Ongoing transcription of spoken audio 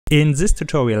In this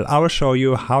tutorial I will show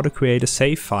you how to create a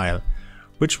save file,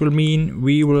 which will mean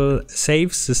we will save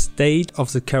the state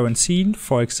of the current scene.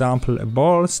 For example, a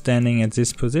ball standing at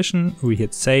this position, we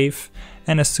hit save,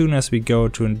 and as soon as we go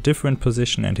to a different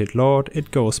position and hit load,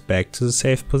 it goes back to the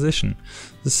saved position.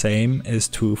 The same is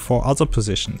true for other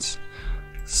positions.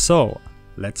 So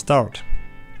let's start.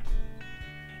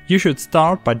 You should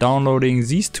start by downloading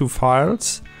these two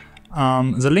files.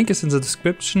 The link is in the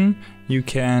description. You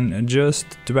can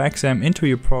just drag them into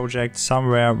your project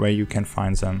somewhere where you can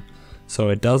find them. So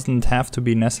it doesn't have to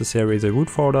be necessary the root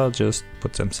folder, just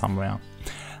put them somewhere.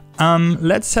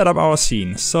 Let's set up our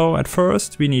scene. So at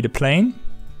first we need a plane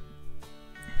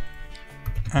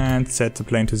and set the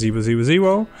plane to 0, 0,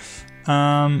 0.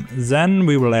 Then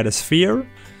we will add a sphere.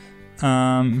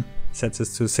 Set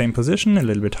this to the same position, a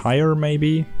little bit higher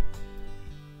maybe.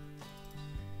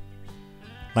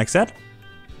 Like that.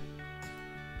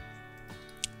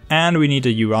 And we need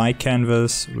a UI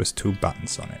canvas with 2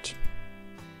 buttons on it.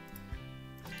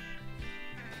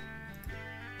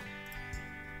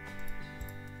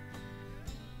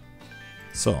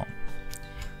 So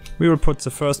we will put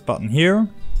the first button here,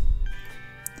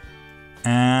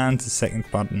 and the second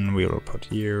button we will put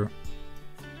here,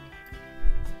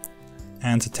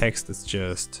 and the text is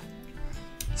just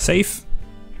save,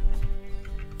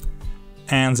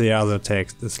 and the other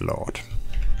text is load.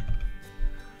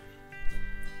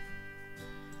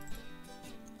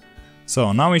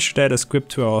 So now we should add a script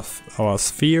to our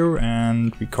sphere,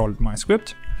 and we call it my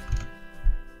script.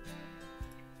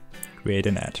 Create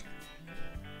an add.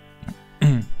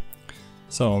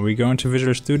 So we go into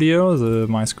Visual Studio,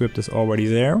 my script is already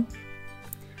there,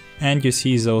 and you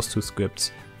see those 2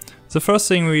 scripts. The first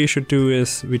thing we should do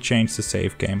is we change the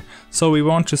save game. So we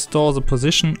want to store the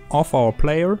position of our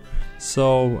player.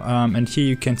 So and here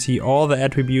you can see all the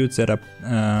attributes that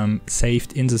are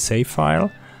saved in the save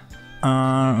file.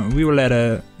 We will add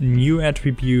a new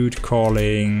attribute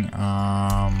calling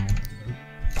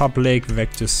public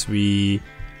vector3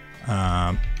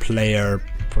 player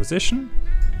position,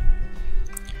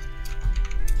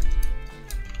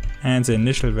 and the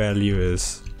initial value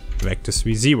is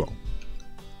vector3 0.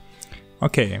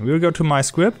 Okay, we'll go to my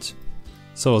script.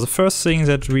 So the first thing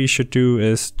that we should do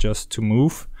is just to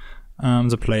move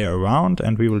the player around,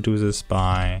 and we will do this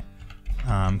by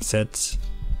set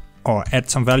or add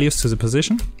some values to the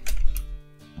position,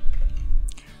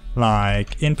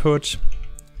 like input,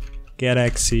 get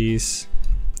axis,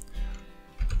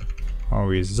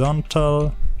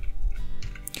 horizontal,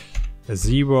 a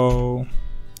 0,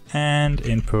 and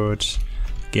input,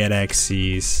 get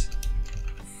axis,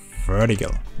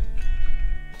 vertical.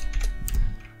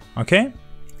 Okay,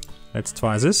 let's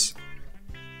try this.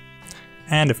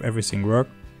 And if everything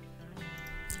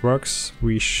works,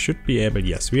 we should be able,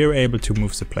 yes, we are able to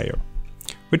move the player,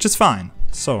 which is fine.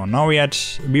 So now we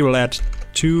will add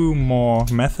 2 more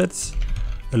methods,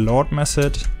 a load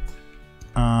method,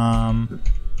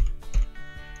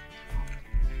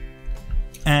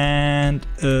 and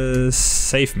a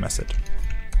save method.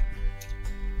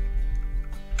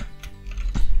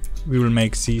 We will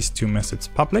make these 2 methods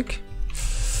public.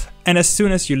 And as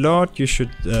soon as you load, you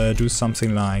should do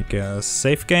something like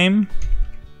save game,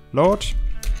 load,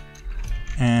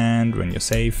 and when you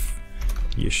save,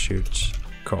 you should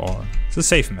call the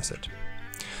save method.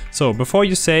 So before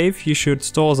you save, you should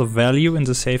store the value in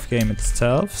the save game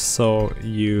itself. So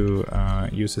you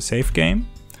use the save game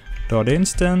dot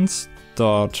instance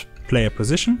dot player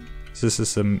position. This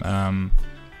is a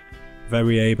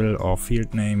variable or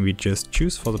field name we just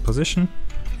choose for the position,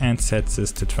 and set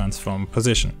this to transform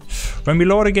position. When we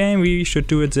load a game, we should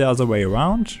do it the other way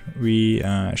around. We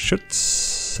should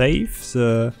save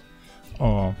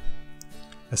or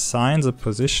assign the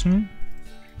position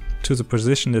to the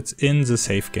position that's in the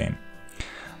save game.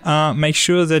 Make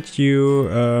sure that you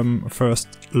first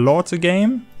load the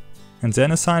game and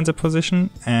then assign the position,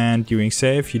 and during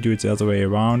save you do it the other way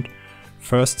around.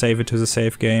 First save it to the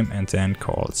save game and then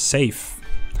call save.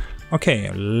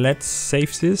 Okay, let's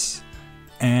save this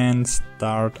and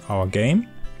start our game,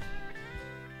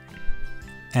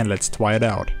 and let's try it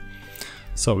out.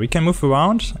 So we can move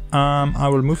around. I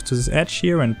will move to this edge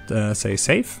here and say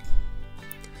save,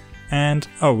 and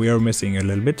oh, we are missing a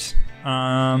little bit.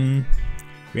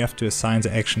 We have to assign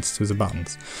the actions to the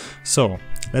buttons. So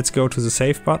let's go to the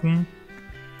save button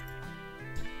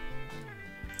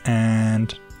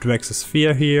and drag the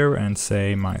sphere here and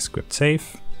say my script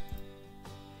save.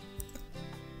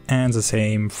 And the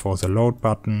same for the load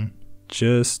button,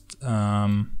 just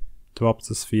drop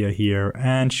the sphere here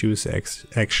and choose the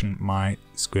action my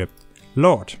script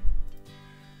load.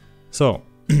 So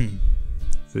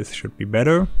this should be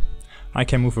better. I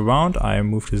can move around. I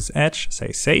move to this edge,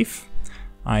 say save.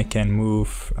 I can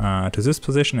move to this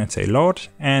position and say load,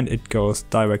 and it goes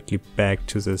directly back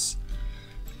to this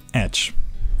edge.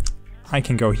 I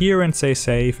can go here and say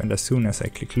save, and as soon as I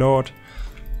click load,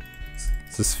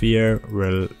 the sphere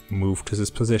will move to this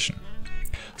position.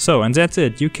 So, and that's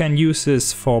it. You can use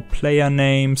this for player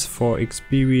names, for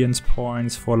experience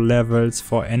points, for levels,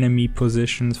 for enemy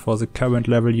positions, for the current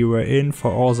level you were in,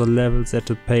 for all the levels that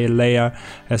the player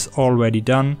has already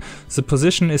done. The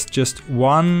position is just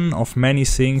one of many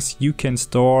things you can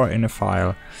store in a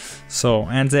file. So,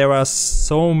 and there are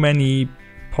so many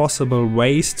possible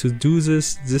ways to do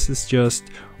this. This is just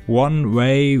one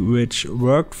way which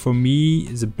worked for me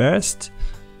the best.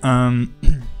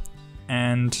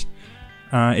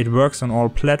 It works on all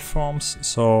platforms,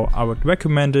 so I would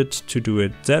recommend it to do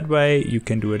it that way. You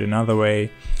can do it another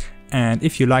way. And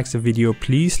if you like the video,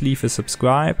 please leave a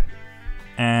subscribe,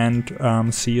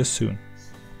 and see you soon.